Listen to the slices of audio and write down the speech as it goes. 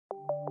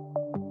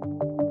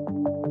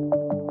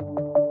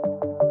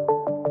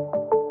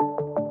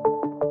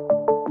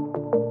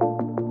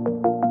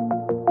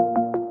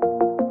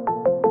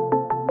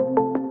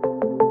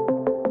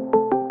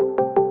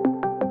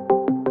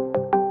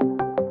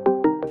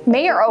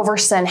Mayor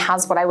Overson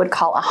has what I would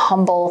call a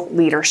humble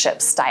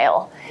leadership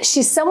style.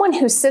 She's someone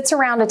who sits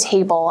around a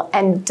table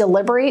and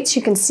deliberates.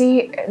 You can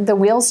see the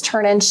wheels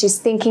turning. She's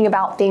thinking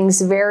about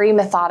things very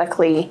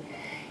methodically.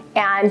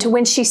 And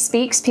when she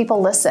speaks,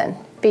 people listen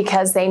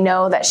because they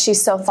know that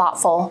she's so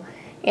thoughtful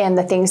in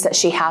the things that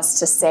she has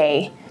to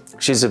say.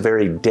 She's a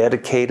very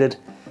dedicated,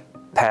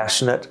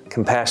 passionate,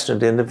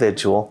 compassionate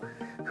individual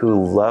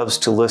who loves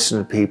to listen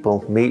to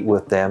people, meet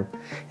with them,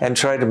 and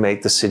try to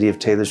make the city of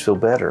Taylorsville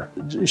better.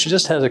 She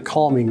just has a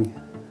calming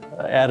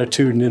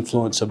attitude and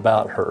influence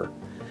about her.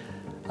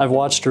 I've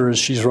watched her as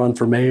she's run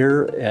for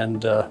mayor,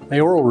 and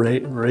mayoral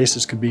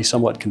races could be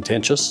somewhat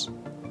contentious,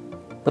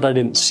 but I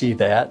didn't see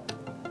that.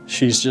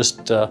 She's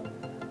just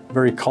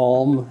very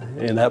calm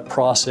in that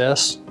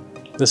process.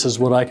 This is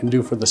what I can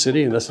do for the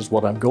city, and this is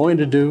what I'm going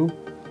to do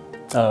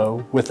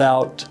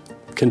without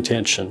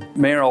contention.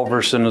 Mayor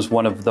Overson is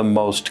one of the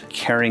most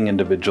caring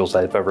individuals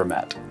I've ever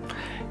met.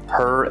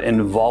 Her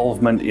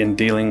involvement in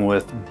dealing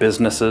with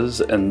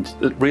businesses and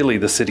really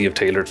the city of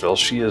Taylorsville,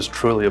 she is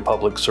truly a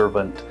public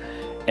servant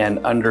and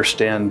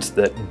understands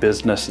that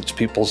business, it's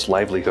people's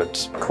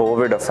livelihoods.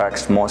 COVID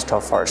affects most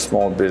of our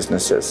small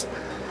businesses.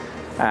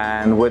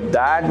 And with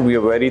that, we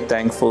are very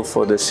thankful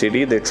for the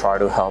city. They try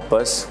to help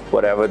us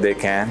whatever they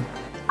can.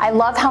 I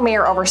love how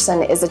Mayor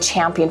Overson is a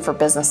champion for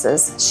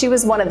businesses. She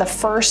was one of the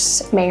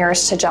first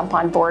mayors to jump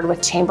on board with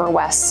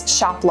ChamberWest's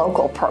Shop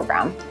Local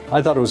program. I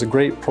thought it was a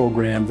great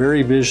program,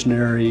 very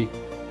visionary,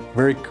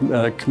 very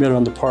committed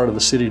on the part of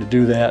the city to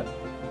do that.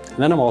 And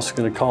then I'm also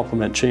going to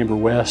compliment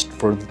ChamberWest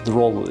for the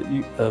role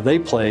that they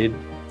played.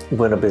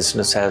 When a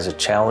business has a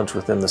challenge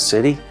within the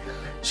city,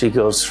 she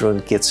goes through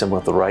and gets in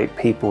with the right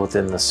people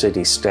within the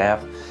city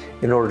staff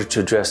in order to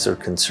address their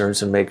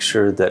concerns and make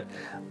sure that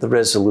the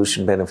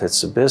resolution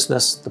benefits the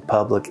business, the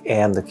public,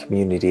 and the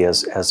community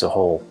as a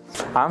whole.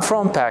 I'm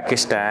from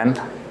Pakistan,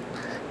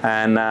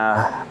 and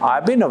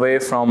I've been away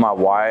from my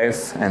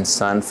wife and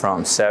son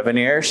from 7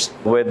 years.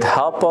 With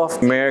help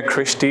of Mayor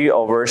Christy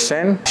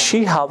Overson,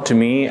 she helped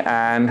me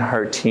and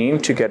her team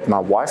to get my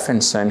wife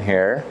and son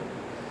here.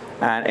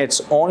 And it's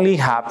only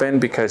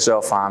happened because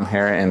of I'm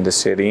here in the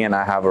city and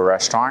I have a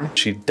restaurant.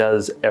 She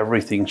does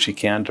everything she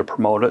can to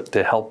promote it,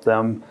 to help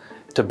them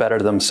to better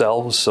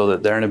themselves so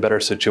that they're in a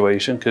better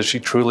situation, because she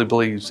truly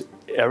believes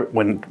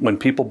when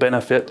people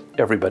benefit,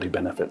 everybody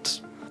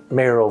benefits.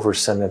 Mayor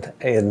Overson,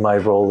 in my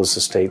role as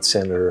a state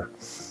senator,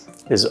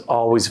 is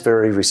always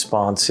very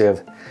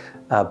responsive,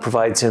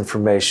 provides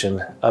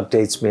information,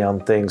 updates me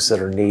on things that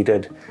are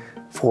needed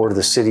for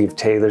the city of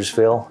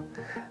Taylorsville,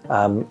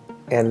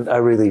 and I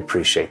really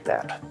appreciate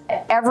that.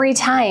 Every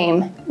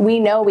time we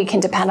know we can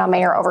depend on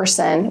Mayor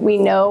Overson, we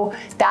know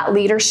that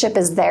leadership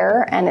is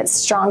there and it's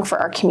strong for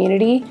our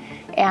community,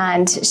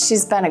 and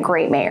she's been a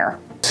great mayor.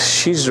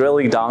 She's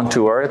really down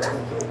to earth,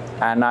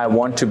 and I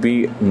want to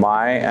be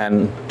my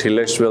and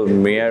Taylorsville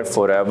mayor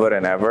forever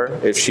and ever,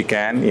 if she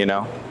can, you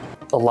know.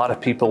 A lot of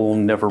people will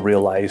never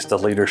realize the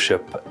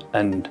leadership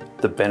and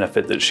the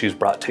benefit that she's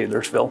brought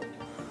Taylorsville.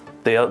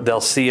 They'll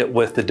see it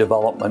with the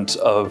development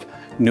of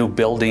new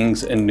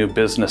buildings and new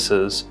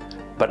businesses,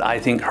 but I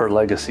think her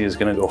legacy is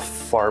going to go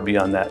far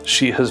beyond that.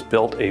 She has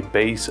built a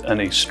base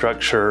and a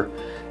structure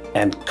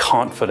and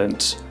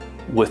confidence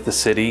with the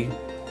city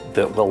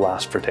that will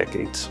last for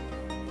decades.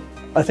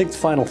 I think the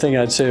final thing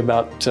I'd say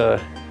about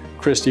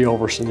Christy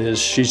Overson is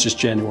she's just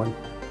genuine,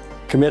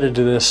 committed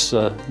to this,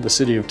 the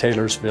city of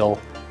Taylorsville,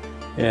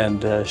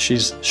 and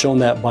she's shown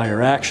that by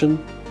her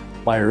action,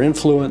 by her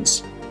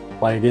influence,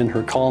 by again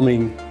her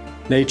calming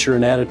nature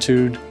and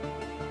attitude,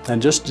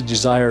 and just a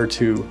desire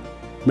to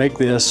make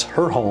this,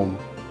 her home,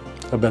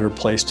 a better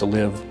place to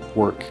live,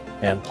 work,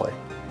 and play.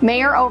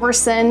 Mayor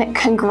Overson,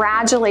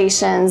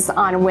 congratulations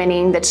on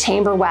winning the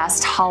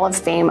ChamberWest Hall of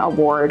Fame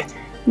Award.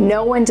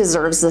 No one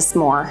deserves this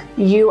more.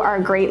 You are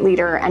a great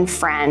leader and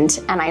friend,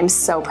 and I am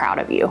so proud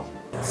of you.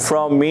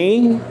 From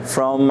me,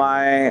 from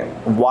my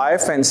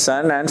wife and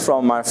son, and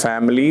from my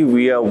family,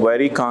 we are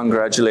very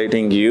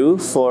congratulating you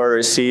for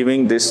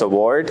receiving this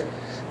award.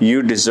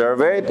 You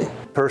deserve it.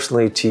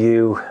 Personally to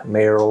you,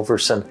 Mayor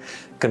Overson,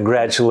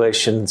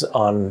 congratulations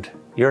on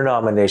your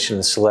nomination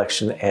and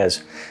selection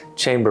as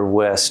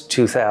ChamberWest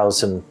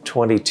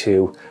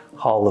 2022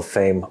 Hall of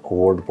Fame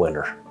Award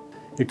winner.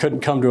 You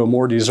couldn't come to a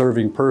more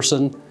deserving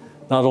person,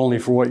 not only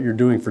for what you're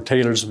doing for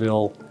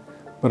Taylorsville,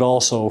 but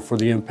also for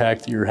the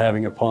impact that you're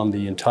having upon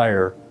the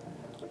entire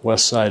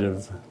west side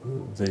of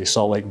the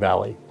Salt Lake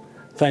Valley.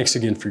 Thanks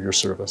again for your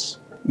service.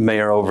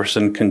 Mayor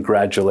Overson,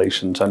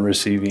 congratulations on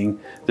receiving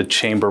the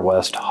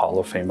ChamberWest Hall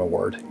of Fame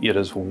Award. It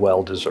is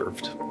well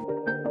deserved.